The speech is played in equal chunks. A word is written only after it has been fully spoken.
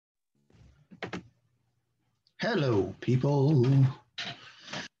Hello, people.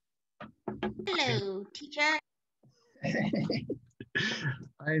 Hello, teacher.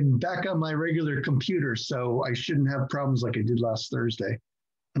 I'm back on my regular computer, so I shouldn't have problems like I did last Thursday,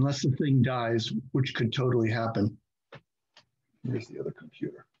 unless the thing dies, which could totally happen. Where's the other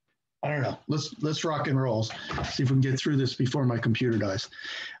computer? I don't know. Let's rock and roll. See if we can get through this before my computer dies.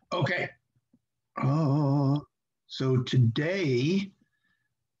 Okay. So today,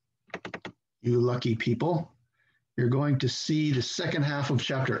 you lucky people, you're going to see the second half of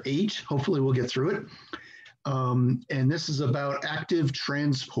chapter 8. Hopefully, we'll get through it. And this is about active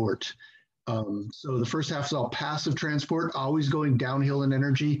transport. So the first half is all passive transport, always going downhill in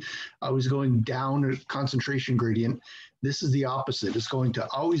energy, always going down a concentration gradient. This is the opposite. It's going to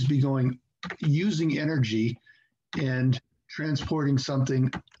always be going using energy and transporting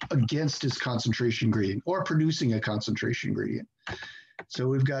something against its concentration gradient or producing a concentration gradient. So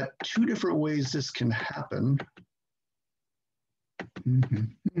we've got two different ways this can happen.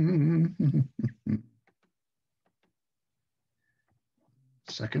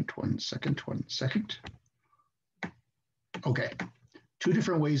 Second. Okay, two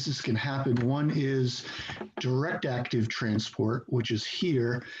different ways this can happen. One is direct active transport, which is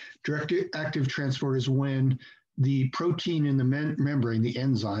here. Direct active transport is when the protein in the membrane, the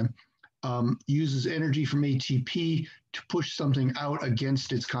enzyme, uses energy from ATP to push something out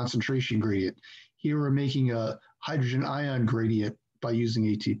against its concentration gradient. Here we're making a hydrogen ion gradient by using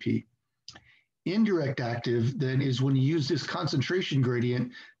ATP. Indirect active then is when you use this concentration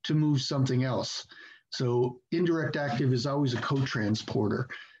gradient to move something else. So indirect active is always a co-transporter,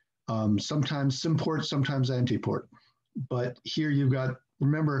 sometimes symport, sometimes antiport. But here you've got,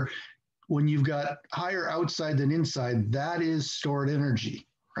 remember, when you've got higher outside than inside, that is stored energy,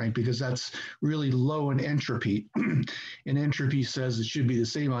 right? Because that's really low in entropy. And entropy says it should be the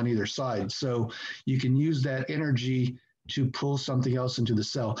same on either side. So you can use that energy to pull something else into the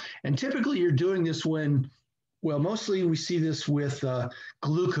cell. And typically you're doing this when, well, mostly we see this with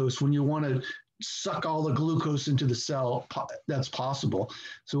glucose, when you want to suck all the glucose into the cell, that's possible.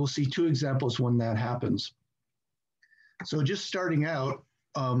 So we'll see two examples when that happens. So just starting out,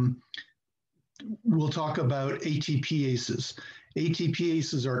 we'll talk about ATPases.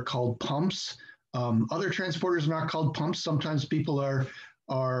 ATPases are called pumps. Other transporters are not called pumps. Sometimes people are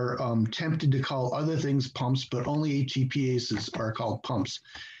tempted to call other things pumps, but only ATPases are called pumps.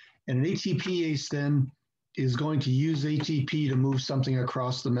 And an ATPase then is going to use ATP to move something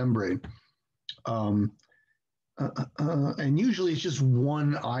across the membrane. And usually it's just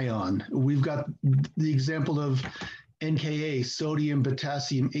one ion. We've got the example of NKA, sodium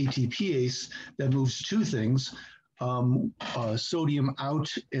potassium ATPase, that moves two things, sodium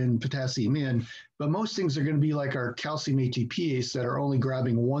out and potassium in, but most things are going to be like our calcium ATPase that are only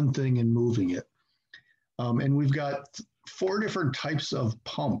grabbing one thing and moving it. And we've got four different types of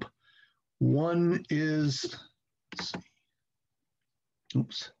pump. One is,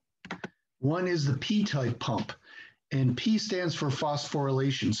 one is the P-type pump, and P stands for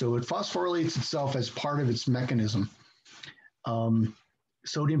phosphorylation. So it phosphorylates itself as part of its mechanism.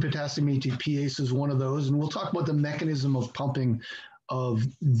 Sodium potassium ATPase is one of those, and we'll talk about the mechanism of pumping of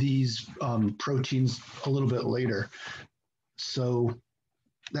these proteins a little bit later. So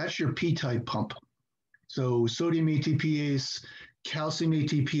that's your P-type pump. So sodium ATPase, calcium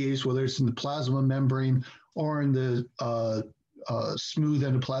ATPase, whether it's in the plasma membrane or in the smooth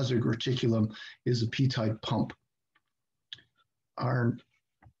endoplasmic reticulum, is a P-type pump. Our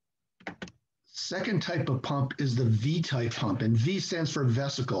second type of pump is the V-type pump, and V stands for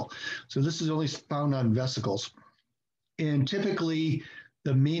vesicle. So this is only found on vesicles. And typically,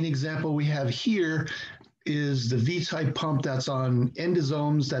 the main example we have here is the V-type pump that's on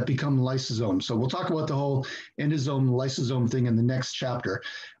endosomes that become lysosomes. So we'll talk about the whole endosome-lysosome thing in the next chapter.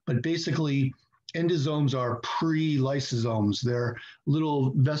 But basically, endosomes are pre-lysosomes. They're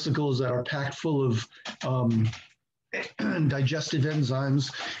little vesicles that are packed full of digestive enzymes,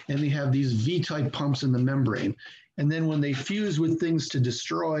 and they have these V-type pumps in the membrane. And then when they fuse with things to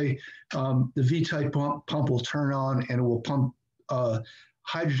destroy, the V-type pump will turn on and it will pump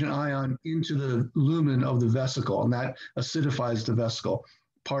hydrogen ion into the lumen of the vesicle, and that acidifies the vesicle.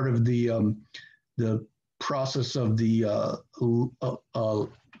 Part of the process of the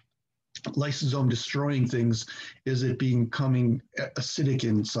lysosome destroying things is it becoming acidic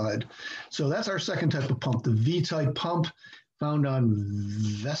inside. So that's our second type of pump, the V-type pump found on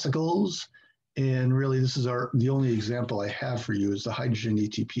vesicles. And really, this is the only example I have for you is the hydrogen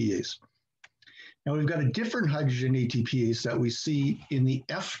ATPase. Now we've got a different hydrogen ATPase that we see in the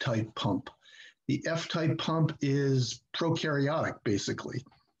F-type pump. The F-type pump is prokaryotic, basically.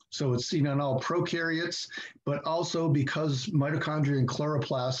 So it's seen on all prokaryotes, but also because mitochondria and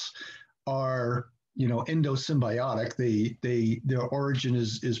chloroplasts are, endosymbiotic, their origin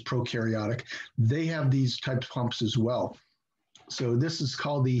is prokaryotic. They have these type pumps as well. So this is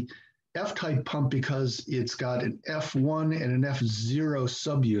called the F-type pump because it's got an F1 and an F0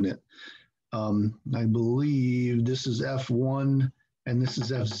 subunit. I believe this is F1 and this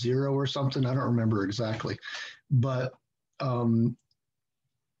is F0 or something. I don't remember exactly, but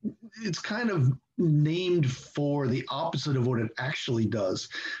it's kind of named for the opposite of what it actually does.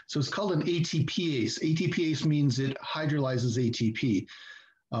 So it's called an ATPase. ATPase means it hydrolyzes ATP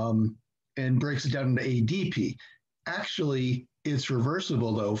and breaks it down into ADP. Actually, it's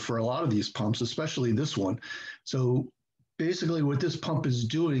reversible though for a lot of these pumps, especially this one. So basically what this pump is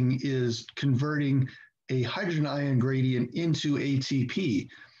doing is converting a hydrogen ion gradient into ATP.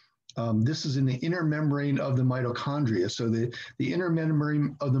 This is in the inner membrane of the mitochondria. So the inner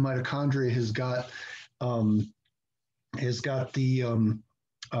membrane of the mitochondria has got the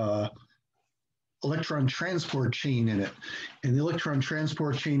electron transport chain in it. And the electron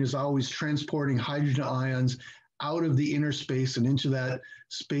transport chain is always transporting hydrogen ions out of the inner space and into that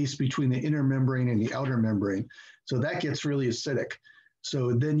space between the inner membrane and the outer membrane. So that gets really acidic.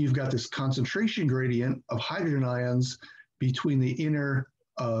 So then you've got this concentration gradient of hydrogen ions between the inner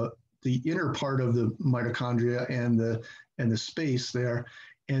part of the mitochondria and the space there.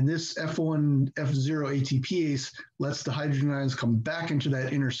 And this F1, F0 ATPase lets the hydrogen ions come back into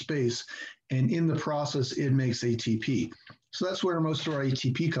that inner space. And in the process, it makes ATP. So that's where most of our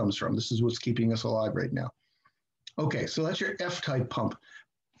ATP comes from. This is what's keeping us alive right now. Okay, so that's your F-type pump.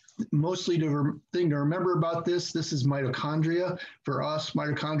 Mostly the thing to remember about this is mitochondria for us,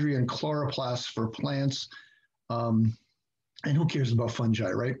 mitochondria and chloroplasts for plants. And who cares about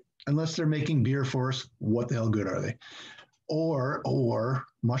fungi, right? Unless they're making beer for us, what the hell good are they? Or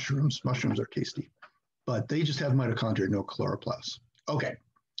mushrooms. Mushrooms are tasty, but they just have mitochondria, no chloroplasts. Okay,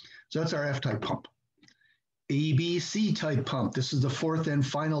 so that's our F-type pump. ABC type pump. This is the fourth and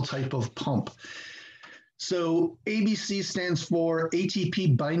final type of pump. So ABC stands for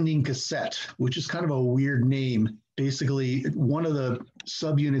ATP binding cassette, which is kind of a weird name. Basically, one of the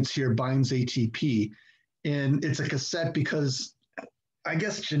subunits here binds ATP, and it's a cassette because I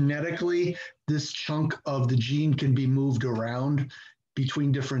guess genetically, this chunk of the gene can be moved around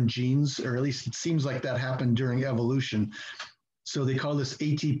between different genes, or at least it seems like that happened during evolution. So they call this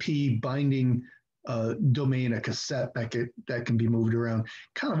ATP binding domain a cassette that can be moved around.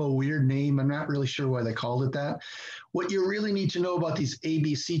 Kind of a weird name. I'm not really sure why they called it that. What you really need to know about these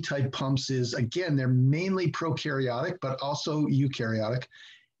ABC type pumps is, again, they're mainly prokaryotic, but also eukaryotic,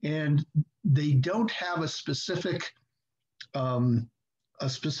 and they don't have a specific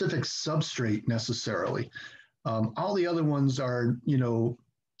substrate necessarily. All the other ones are,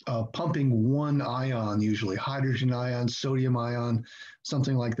 pumping one ion, usually hydrogen ion, sodium ion,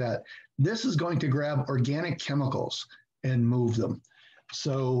 something like that. This is going to grab organic chemicals and move them.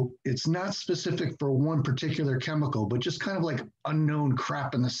 So it's not specific for one particular chemical, but just kind of like unknown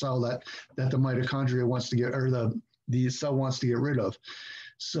crap in the cell that the mitochondria wants to get, or the cell wants to get rid of.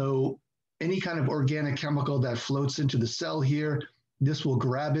 So any kind of organic chemical that floats into the cell here, this will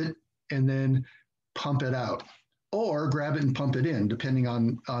grab it and then pump it out, or grab it and pump it in, depending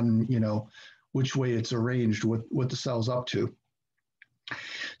on which way it's arranged, what the cell's up to.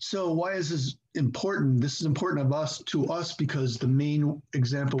 So why is this important? This is important to us because the main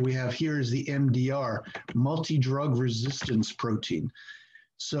example we have here is the MDR, multi-drug resistance protein.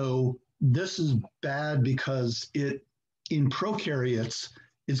 So this is bad because in prokaryotes,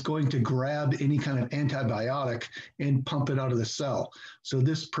 it's going to grab any kind of antibiotic and pump it out of the cell. So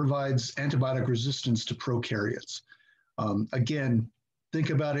this provides antibiotic resistance to prokaryotes. Again, think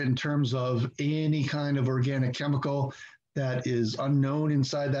about it in terms of any kind of organic chemical that is unknown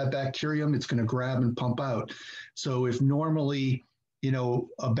inside that bacterium, it's going to grab and pump out. So if normally,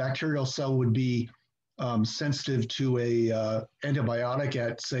 a bacterial cell would be sensitive to a antibiotic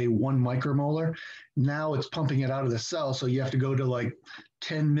at, say, 1 micromolar, now it's pumping it out of the cell. So you have to go to like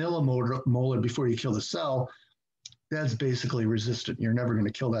 10 millimolar before you kill the cell. That's basically resistant. You're never going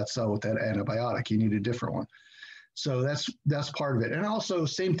to kill that cell with that antibiotic. You need a different one. So that's part of it. And also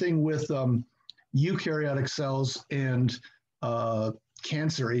same thing with eukaryotic cells and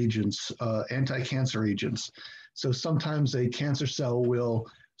cancer agents, anti-cancer agents. So sometimes a cancer cell will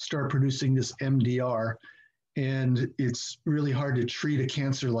start producing this MDR, and it's really hard to treat a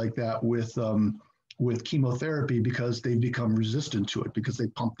cancer like that with chemotherapy because they've become resistant to it because they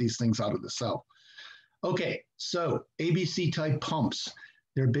pump these things out of the cell. Okay, so ABC type pumps.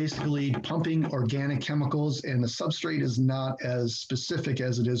 They're basically pumping organic chemicals, and the substrate is not as specific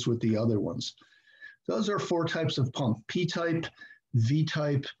as it is with the other ones. Those are 4 types of pump: P-type,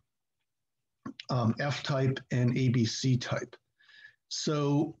 V-type, F-type, and ABC type.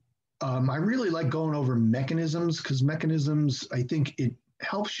 So I really like going over mechanisms, because mechanisms, I think it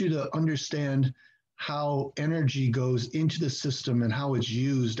helps you to understand how energy goes into the system and how it's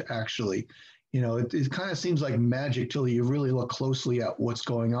used actually. It kind of seems like magic till you really look closely at what's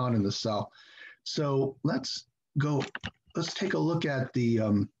going on in the cell. So let's take a look at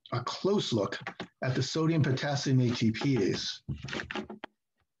a close look at the sodium potassium ATPase.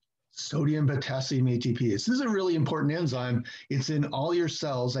 Sodium potassium ATPase. This is a really important enzyme. It's in all your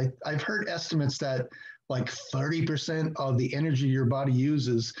cells. I've heard estimates that like 30% of the energy your body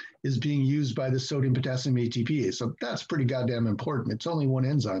uses is being used by the sodium potassium ATPase. So that's pretty goddamn important. It's only one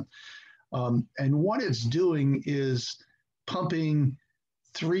enzyme. And what it's doing is pumping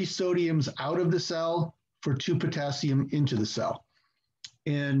 3 sodiums out of the cell for 2 potassium into the cell.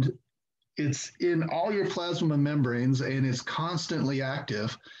 And it's in all your plasma membranes, and it's constantly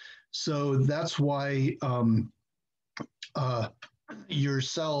active. So that's why your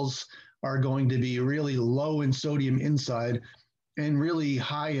cells are going to be really low in sodium inside and really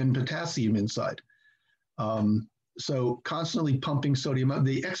high in potassium inside. So constantly pumping sodium out.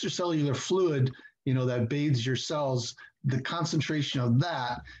 The extracellular fluid, that bathes your cells, the concentration of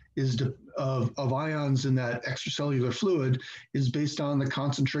that is of ions in that extracellular fluid is based on the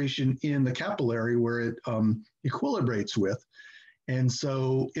concentration in the capillary where it equilibrates with. And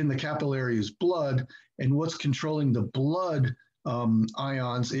so in the capillary is blood, and what's controlling the blood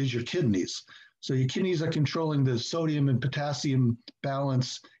ions is your kidneys. So your kidneys are controlling the sodium and potassium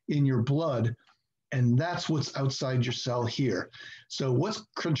balance in your blood, and that's what's outside your cell here. So what's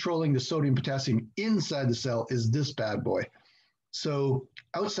controlling the sodium potassium inside the cell is this bad boy. So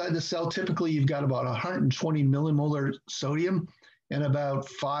outside the cell, typically you've got about 120 millimolar sodium and about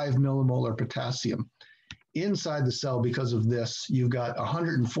 5 millimolar potassium. Inside the cell, because of this, you've got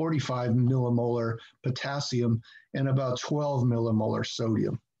 145 millimolar potassium and about 12 millimolar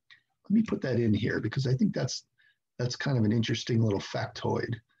sodium. Let me put that in here because I think that's kind of an interesting little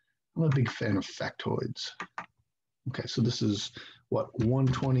factoid. I'm a big fan of factoids. Okay, so this is what,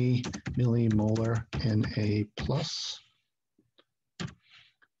 120 millimolar Na plus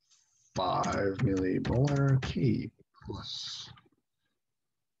 5 millimolar K plus.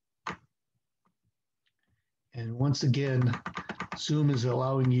 And once again, Zoom is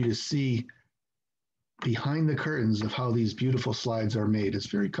allowing you to see behind the curtains of how these beautiful slides are made. It's a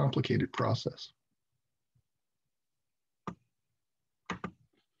very complicated process.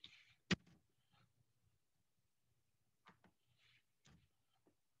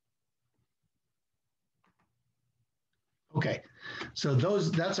 Okay, so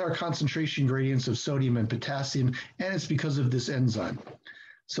that's our concentration gradients of sodium and potassium, and it's because of this enzyme.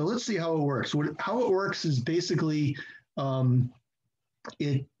 So let's see how it works. How it works is basically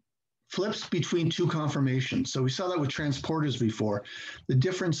it flips between 2 conformations. So we saw that with transporters before. The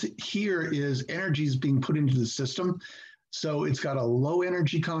difference here is energy is being put into the system. So it's got a low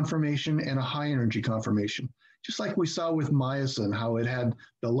energy conformation and a high energy conformation. Just like we saw with myosin, how it had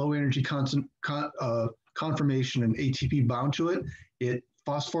the low energy conformation and ATP bound to it. It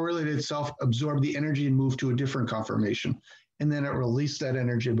phosphorylated itself, absorbed the energy, and moved to a different conformation. And then it released that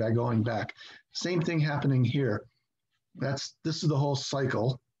energy by going back. Same thing happening here. This is the whole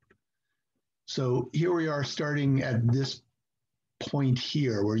cycle. So here we are starting at this point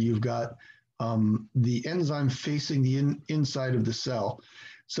here where you've got the enzyme facing the inside of the cell.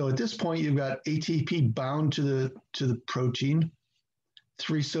 So at this point, you've got ATP bound to the protein.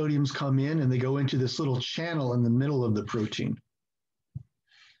 3 sodiums come in and they go into this little channel in the middle of the protein.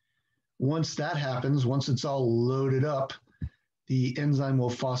 Once that happens, once it's all loaded up, the enzyme will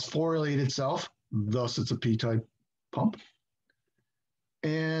phosphorylate itself, thus it's a P-type pump.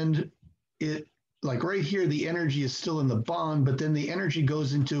 And it, like right here, the energy is still in the bond, but then the energy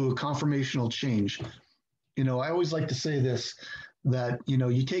goes into a conformational change. I always like to say this, that,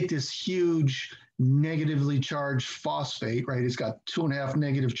 you take this huge negatively charged phosphate, right? It's got 2.5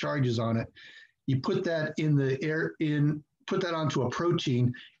 negative charges on it. You put that in the air, put that onto a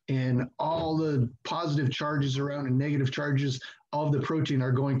protein, and all the positive charges around and negative charges of the protein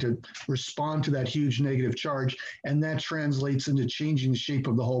are going to respond to that huge negative charge, and that translates into changing the shape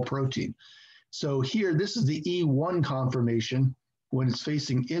of the whole protein. So here, this is the E1 conformation when it's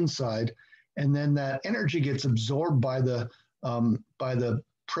facing inside, and then that energy gets absorbed by the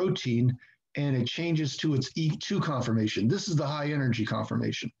protein, and it changes to its E2 conformation. This is the high energy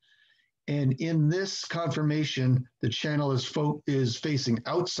conformation. And in this conformation, the channel is facing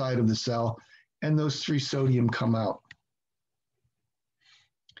outside of the cell, and those 3 sodium come out.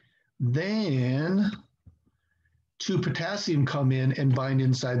 Then 2 potassium come in and bind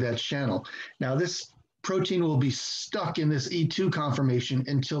inside that channel. Now this protein will be stuck in this E2 conformation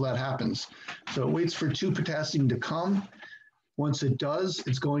until that happens. So it waits for 2 potassium to come. Once it does,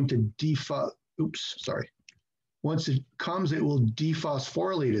 it's going to Once it comes, it will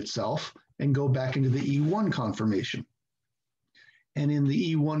dephosphorylate itself and go back into the E1 conformation. And in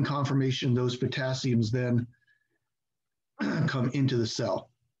the E1 conformation, those potassiums then come into the cell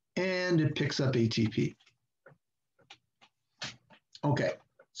and it picks up ATP. Okay,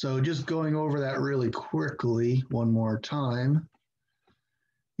 so just going over that really quickly one more time.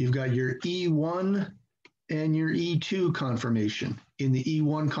 You've got your E1 and your E2 conformation. In the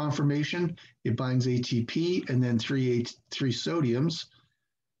E1 conformation, it binds ATP and then three sodiums,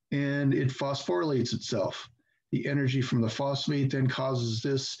 and it phosphorylates itself. The energy from the phosphate then causes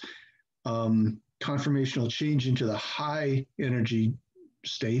this conformational change into the high energy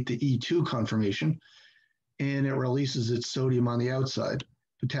state, the E2 conformation, and it releases its sodium on the outside.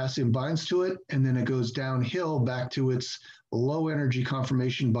 Potassium binds to it, and then it goes downhill back to its low energy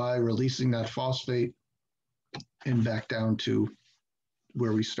conformation by releasing that phosphate and back down to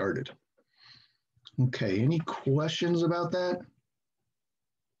where we started. Okay, any questions about that?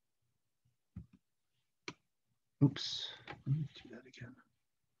 Oops, let me do that again.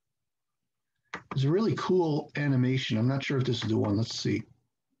 There's a really cool animation. I'm not sure if this is the one. Let's see.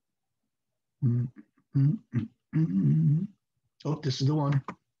 Oh, this is the one.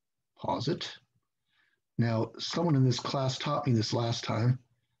 Pause it. Now, someone in this class taught me this last time.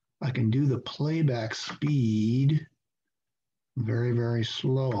 I can do the playback speed very, very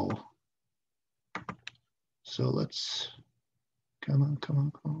slow. So let's, come on, come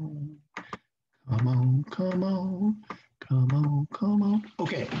on, come on. Come on, come on, come on, come on.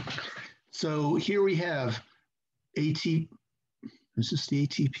 Okay, so here we have ATP. Is this the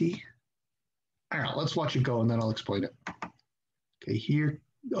ATP? All right, let's watch it go and then I'll explain it. Okay, here,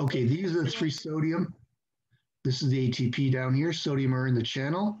 okay, these are the 3 sodium. This is the ATP down here. Sodium are in the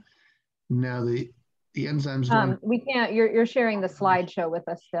channel. Now the enzyme's going. We can't, you're sharing the slideshow with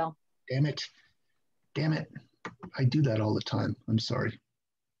us still. Damn it. Damn it. I do that all the time. I'm sorry.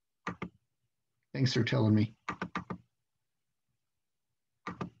 Thanks for telling me.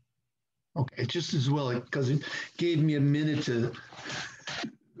 Okay, just as well, because it gave me a minute to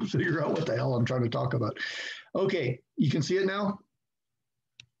figure out what the hell I'm trying to talk about. Okay, you can see it now?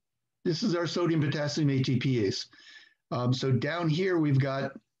 This is our sodium potassium ATPase. So down here, we've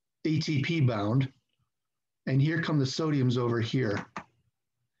got ATP bound, and here come the sodiums over here.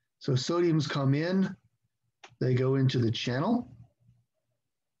 So sodiums come in, they go into the channel.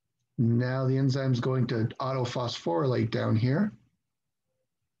 Now the enzyme's going to autophosphorylate down here.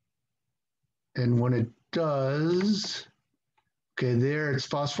 And when it does, okay, there it's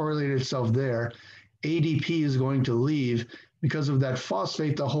phosphorylated itself there. ADP is going to leave. Because of that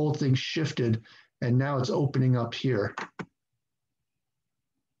phosphate, the whole thing shifted, and now it's opening up here.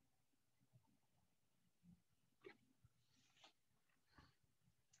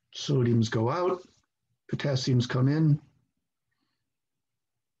 Sodiums go out, potassiums come in.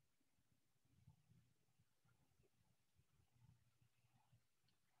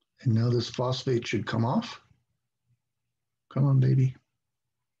 And now this phosphate should come off. Come on, baby.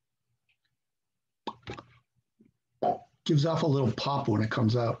 Gives off a little pop when it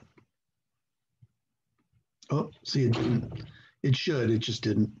comes out. Oh, see, it didn't. It should, it just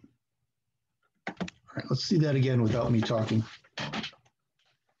didn't. All right, let's see that again without me talking.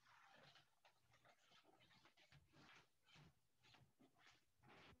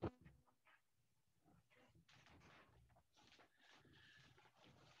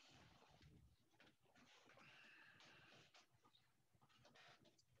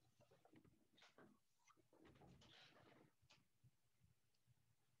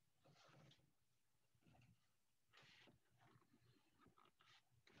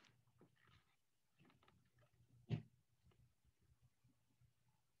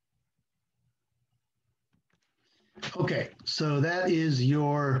 Okay, so that is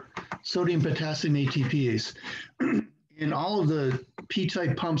your sodium potassium ATPase. And all of the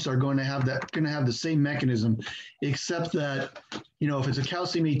P-type pumps are going to have the same mechanism, except that, you know, if it's a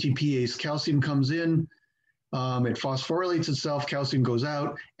calcium ATPase, calcium comes in, it phosphorylates itself, calcium goes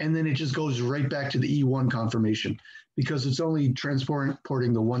out, and then it just goes right back to the E1 conformation because it's only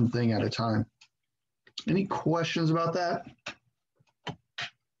transporting the one thing at a time. Any questions about that?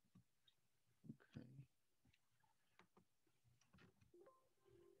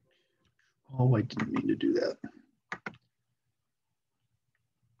 Oh, I didn't mean to do that.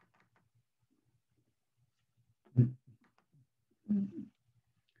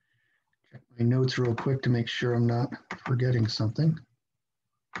 Check my notes real quick to make sure I'm not forgetting something.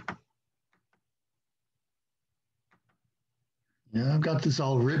 Yeah, I've got this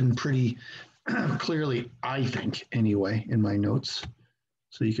all written pretty clearly, I think, anyway, in my notes.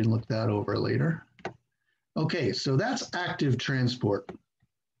 So you can look that over later. Okay, so that's active transport.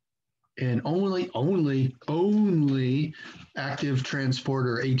 And only active transport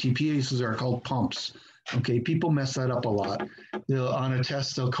or ATPases are called pumps. Okay, people mess that up a lot. On a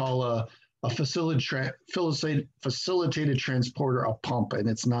test, they'll call a facilitated transporter a pump, and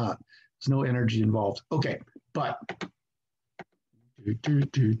it's not. There's no energy involved. Okay, but what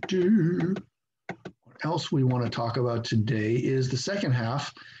else we want to talk about today is the second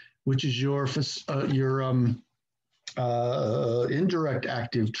half, which is your indirect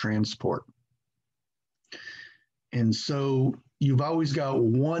active transport. And so you've always got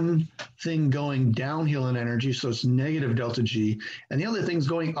one thing going downhill in energy, so it's negative delta G, and the other thing's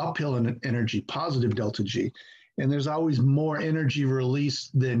going uphill in energy, positive delta G. And there's always more energy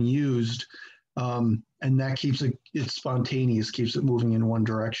released than used, and that keeps it's spontaneous, keeps it moving in one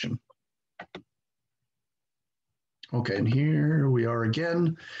direction. Okay, and here we are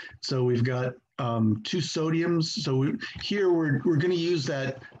again. So we've got two sodiums. So here we're going to use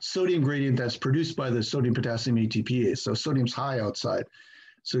that sodium gradient that's produced by the sodium-potassium ATPase. So sodium's high outside.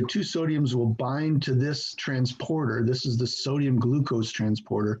 So two sodiums will bind to this transporter. This is the sodium glucose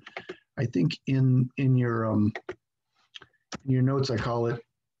transporter. I think in your notes I call it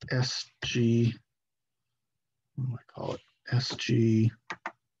SG. What do I call it? SGLT.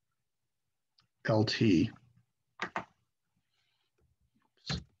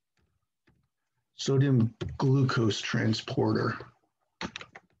 Sodium glucose transporter.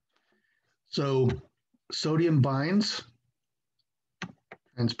 So sodium binds,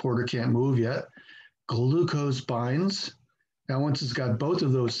 transporter can't move yet. Glucose binds. Now once it's got both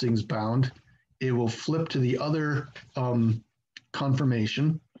of those things bound, it will flip to the other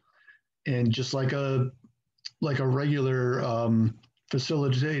conformation, and just like a regular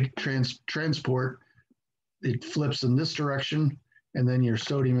facilitated transport, it flips in this direction, and then your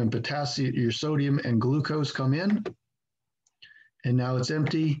sodium and potassium, your sodium and glucose come in, and now it's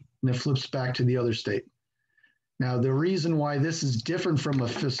empty, and it flips back to the other state. Now, the reason why this is different from a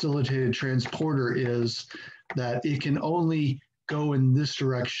facilitated transporter is that it can only go in this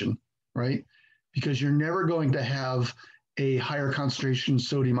direction, right? Because you're never going to have a higher concentration of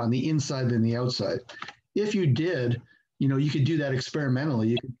sodium on the inside than the outside. If you did, you could do that experimentally.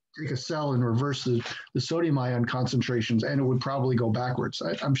 You could take a cell and reverse the sodium ion concentrations, and it would probably go backwards.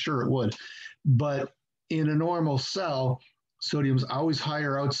 I'm sure it would. But in a normal cell, sodium's always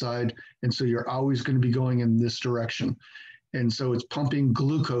higher outside, and so you're always going to be going in this direction. And so it's pumping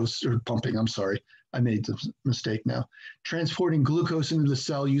glucose, or pumping, I'm sorry, I made the mistake now. Transporting glucose into the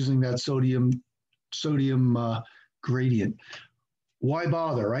cell using that sodium gradient. Why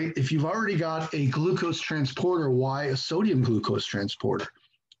bother, right? If you've already got a glucose transporter, why a sodium glucose transporter?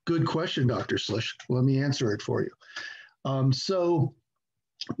 Good question, Dr. Slish. Let me answer it for you. So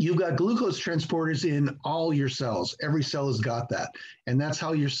you've got glucose transporters in all your cells. Every cell has got that. And that's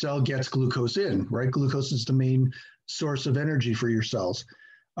how your cell gets glucose in, right? Glucose is the main source of energy for your cells.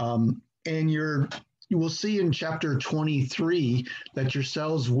 And you will see in chapter 23 that your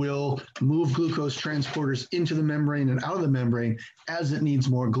cells will move glucose transporters into the membrane and out of the membrane as it needs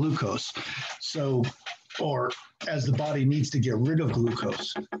more glucose. So, or as the body needs to get rid of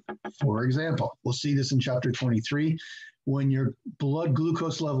glucose. For example, we'll see this in chapter 23. When your blood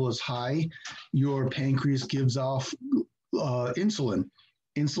glucose level is high, your pancreas gives off insulin.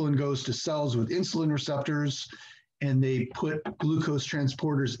 Insulin goes to cells with insulin receptors, and they put glucose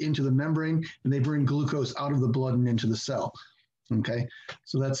transporters into the membrane, and they bring glucose out of the blood and into the cell. Okay,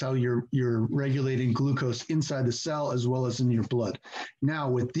 so that's how you're regulating glucose inside the cell as well as in your blood. Now,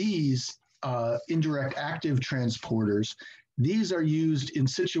 with these indirect active transporters, these are used in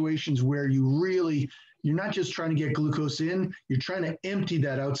situations where you're not just trying to get glucose in, you're trying to empty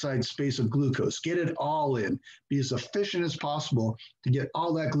that outside space of glucose, get it all in, be as efficient as possible to get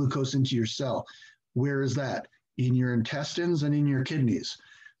all that glucose into your cell. Where is that? In your intestines and in your kidneys.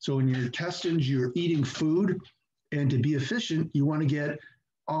 So in your intestines, you're eating food, and to be efficient, you want to get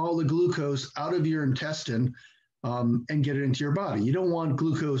all the glucose out of your intestine and get it into your body. You don't want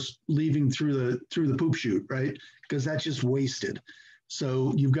glucose leaving through the poop chute, right? Because that's just wasted.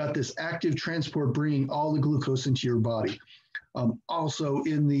 So you've got this active transport bringing all the glucose into your body. Also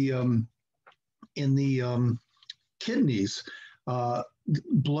in the kidneys,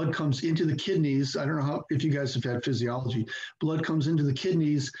 blood comes into the kidneys. I don't know how, if you guys have had physiology, blood comes into the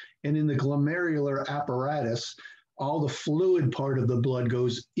kidneys, and in the glomerular apparatus, all the fluid part of the blood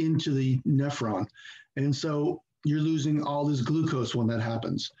goes into the nephron. And so you're losing all this glucose when that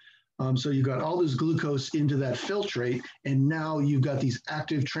happens. So you've got all this glucose into that filtrate, and now you've got these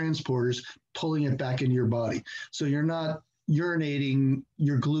active transporters pulling it back into your body. So you're not urinating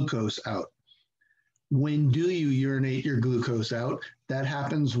your glucose out. When do you urinate your glucose out? That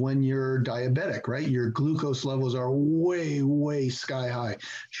happens when you're diabetic, right? Your glucose levels are way, way sky high.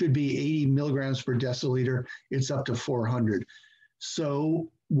 Should be 80 milligrams per deciliter. It's up to 400.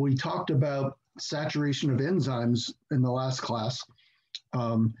 So we talked about saturation of enzymes in the last class.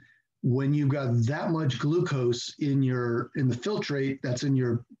 When you've got that much glucose in the filtrate that's in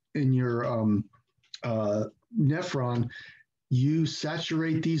your nephron, you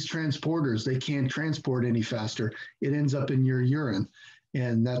saturate these transporters. They can't transport any faster. It ends up in your urine.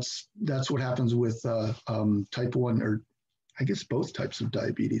 And that's what happens with type 1, or I guess both types of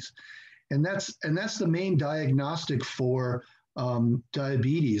diabetes. And that's the main diagnostic for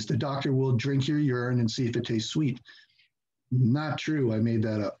diabetes. The doctor will drink your urine and see if it tastes sweet. Not true. I made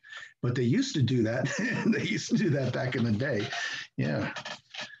that up. But they used to do that. They used to do that back in the day. Yeah.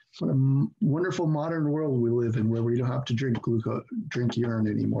 What a wonderful modern world we live in, where we don't have to drink urine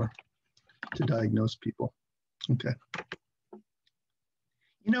anymore to diagnose people. Okay.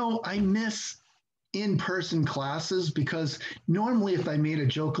 You know, I miss in-person classes, because normally if I made a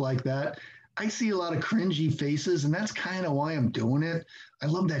joke like that, I see a lot of cringy faces, and that's kind of why I'm doing it. I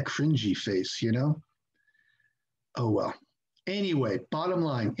love that cringy face, you know? Oh, well. Anyway, bottom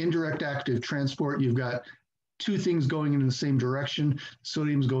line, indirect active transport, you've got two things going in the same direction.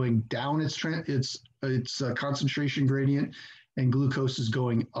 Sodium's going down its concentration gradient, and glucose is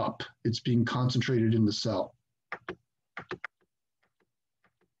going up. It's being concentrated in the cell.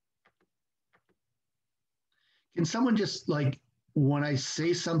 Can someone just, like, when I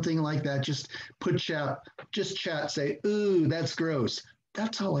say something like that, just chat, say, ooh, that's gross.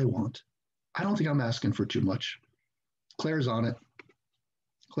 That's all I want. I don't think I'm asking for too much. Claire's on it.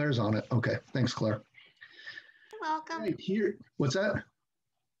 Claire's on it. Okay, thanks, Claire. You're welcome. Right here, what's that?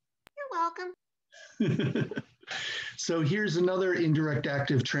 You're welcome. So here's another indirect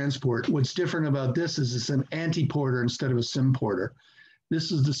active transport. What's different about this is it's an antiporter instead of a symporter.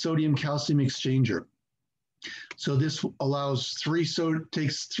 This is the sodium calcium exchanger. So this allows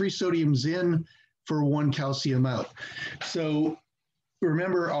takes 3 sodiums in for 1 calcium out. So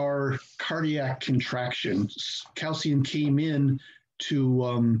remember our cardiac contraction. Calcium came in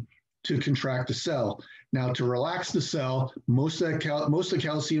to contract the cell. Now, to relax the cell, most of the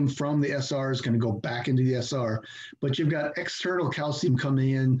calcium from the SR is going to go back into the SR, but you've got external calcium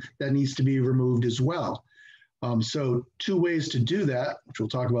coming in that needs to be removed as well. So 2 ways to do that, which we'll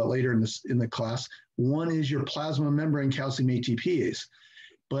talk about later in the class. One is your plasma membrane calcium ATPase,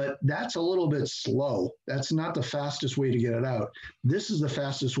 but that's a little bit slow. That's not the fastest way to get it out. This is the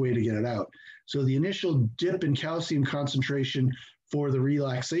fastest way to get it out. So the initial dip in calcium concentration for the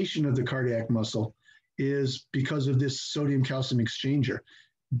relaxation of the cardiac muscle is because of this sodium calcium exchanger.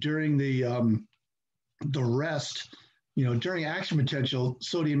 During the rest, during action potential,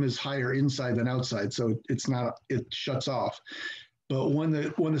 sodium is higher inside than outside, so it shuts off. But when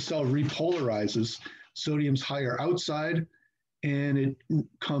the cell repolarizes, sodium's higher outside, and it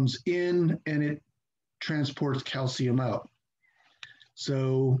comes in and it transports calcium out.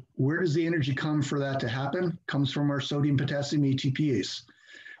 So where does the energy come for that to happen? Comes from our sodium potassium ATPase.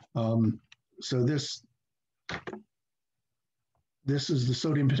 So this is the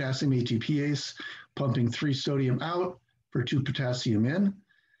sodium potassium ATPase pumping 3 sodium out for 2 potassium in.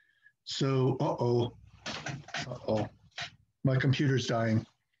 So, my computer's dying.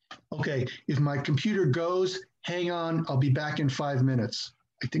 Okay, if my computer goes, hang on, I'll be back in 5 minutes.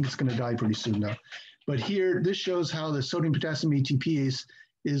 I think it's gonna die pretty soon now. But here, this shows how the sodium potassium ATPase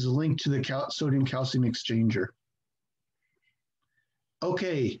is linked to the sodium calcium exchanger.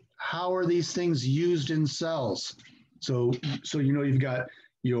 Okay, how are these things used in cells? So you've got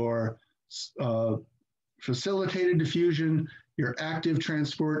your facilitated diffusion, your active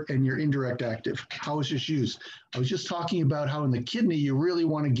transport, and your indirect active. How is this used? I was just talking about how in the kidney, you really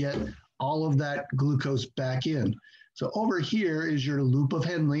want to get all of that glucose back in. So over here is your loop of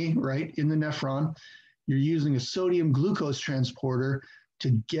Henle, right, in the nephron. You're using a sodium glucose transporter to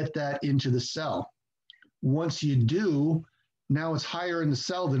get that into the cell. Once you do, now it's higher in the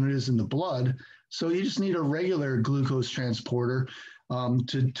cell than it is in the blood. So you just need a regular glucose transporter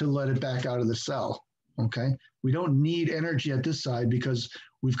to let it back out of the cell, okay? We don't need energy at this side because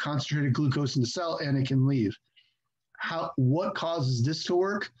we've concentrated glucose in the cell and it can leave. what causes this to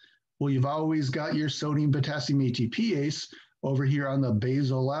work? Well, you've always got your sodium potassium ATPase over here on the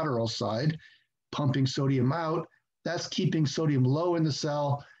basolateral side, pumping sodium out. That's keeping sodium low in the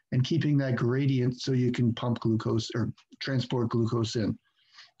cell and keeping that gradient so you can pump glucose or transport glucose in.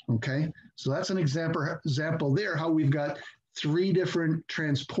 Okay, so that's an example there how we've got 3 different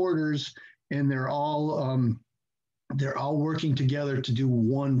transporters and they're all working together to do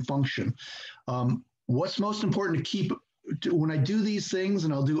one function. What's most important to keep when I do these things,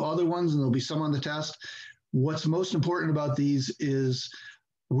 and I'll do other ones, and there'll be some on the test. What's most important about these is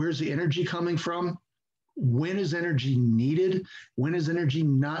where's the energy coming from? When is energy needed? When is energy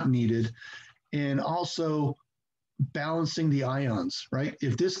not needed? And also balancing the ions, right?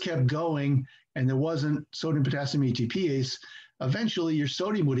 If this kept going and there wasn't sodium potassium ATPase, eventually your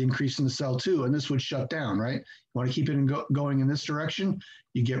sodium would increase in the cell too, and this would shut down, right? You want to keep it going in this direction,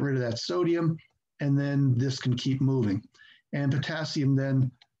 you get rid of that sodium, and then this can keep moving. And potassium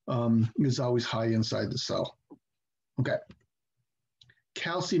then is always high inside the cell. Okay.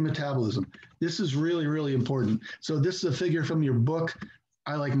 Calcium metabolism. This is really, really important. So this is a figure from your book.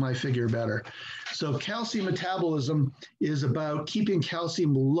 I like my figure better. So calcium metabolism is about keeping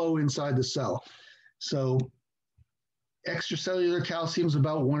calcium low inside the cell. So extracellular calcium is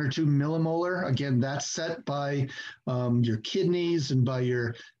about 1 or 2 millimolar. Again, that's set by your kidneys and by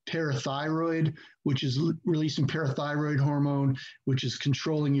your parathyroid, which is releasing parathyroid hormone, which is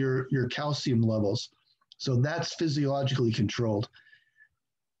controlling your calcium levels. So that's physiologically controlled.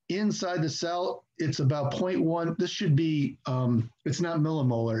 Inside the cell, it's about 0.1. This should be, it's not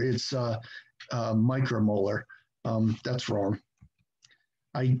millimolar, it's micromolar. That's wrong.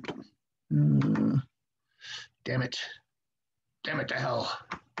 Damn it. Damn it to hell.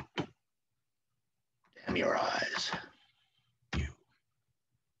 Damn your eyes.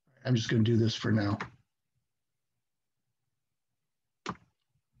 I'm just going to do this for now.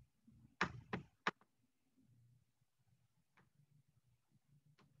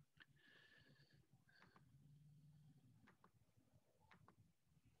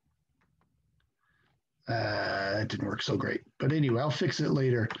 It didn't work so great. But anyway, I'll fix it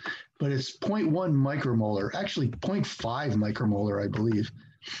later. But it's 0.1 micromolar, actually 0.5 micromolar, I believe.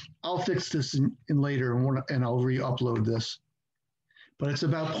 I'll fix this in later and I'll re-upload this. But it's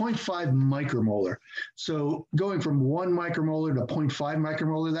about 0.5 micromolar. So going from 1 micromolar to 0.5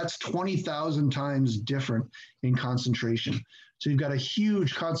 micromolar, that's 20,000 times different in concentration. So you've got a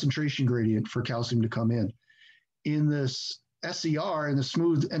huge concentration gradient for calcium to come in. In this SER, in the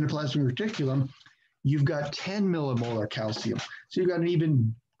smooth endoplasmic reticulum, you've got 10 millimolar calcium. So you've got an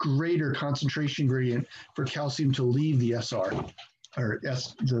even greater concentration gradient for calcium to leave the SR, or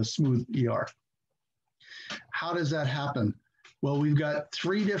the smooth ER. How does that happen? Well, we've got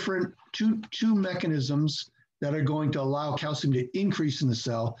two mechanisms that are going to allow calcium to increase in the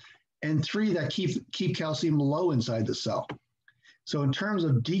cell, and 3 that keep calcium low inside the cell. So in terms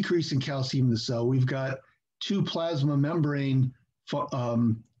of decreasing calcium in the cell, we've got 2 plasma membrane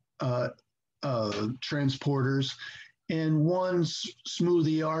transporters and 1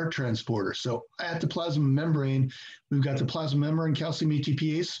 smooth ER transporter. So at the plasma membrane, we've got the plasma membrane calcium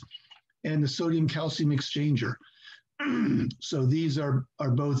ATPase and the sodium calcium exchanger. So these are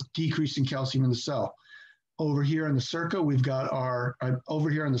both decreasing calcium in the cell. Over here on the CERCA, we've got over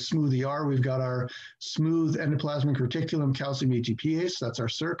here on the smooth ER, we've got our smooth endoplasmic reticulum calcium ATPase. That's our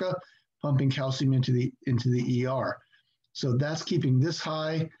CERCA, pumping calcium into the ER. So that's keeping this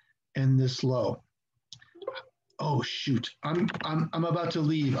high and this low. Oh shoot, I'm about to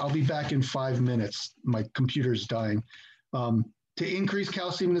leave. I'll be back in 5 minutes. My computer's dying. To increase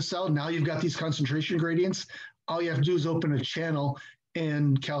calcium in the cell, now you've got these concentration gradients. All you have to do is open a channel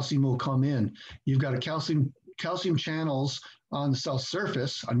and calcium will come in. You've got a calcium channels on the cell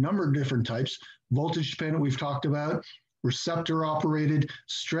surface, a number of different types, voltage dependent we've talked about, receptor operated,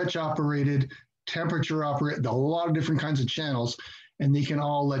 stretch operated, temperature operated, a lot of different kinds of channels, and they can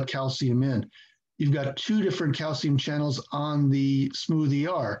all let calcium in. You've got 2 different calcium channels on the smooth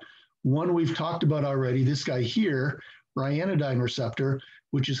ER. One we've talked about already, this guy here, ryanodine receptor,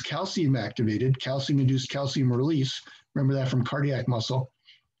 which is calcium activated, calcium-induced calcium release. Remember that from cardiac muscle.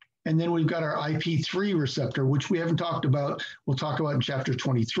 And then we've got our IP3 receptor, which we haven't talked about. We'll talk about in chapter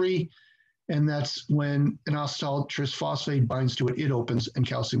 23. And that's when inositol trisphosphate binds to it, it opens and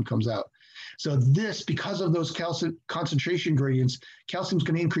calcium comes out. So this, because of those calcium concentration gradients, calcium's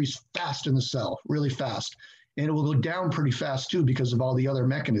going to increase fast in the cell, really fast. And it will go down pretty fast too because of all the other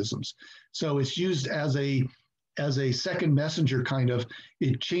mechanisms. So it's used as a second messenger kind of.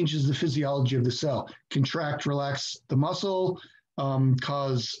 It changes the physiology of the cell, contract, relax the muscle,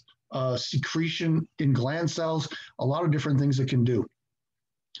 cause secretion in gland cells, a lot of different things it can do.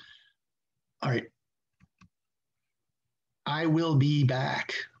 All right. I will be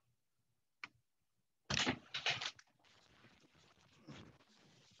back.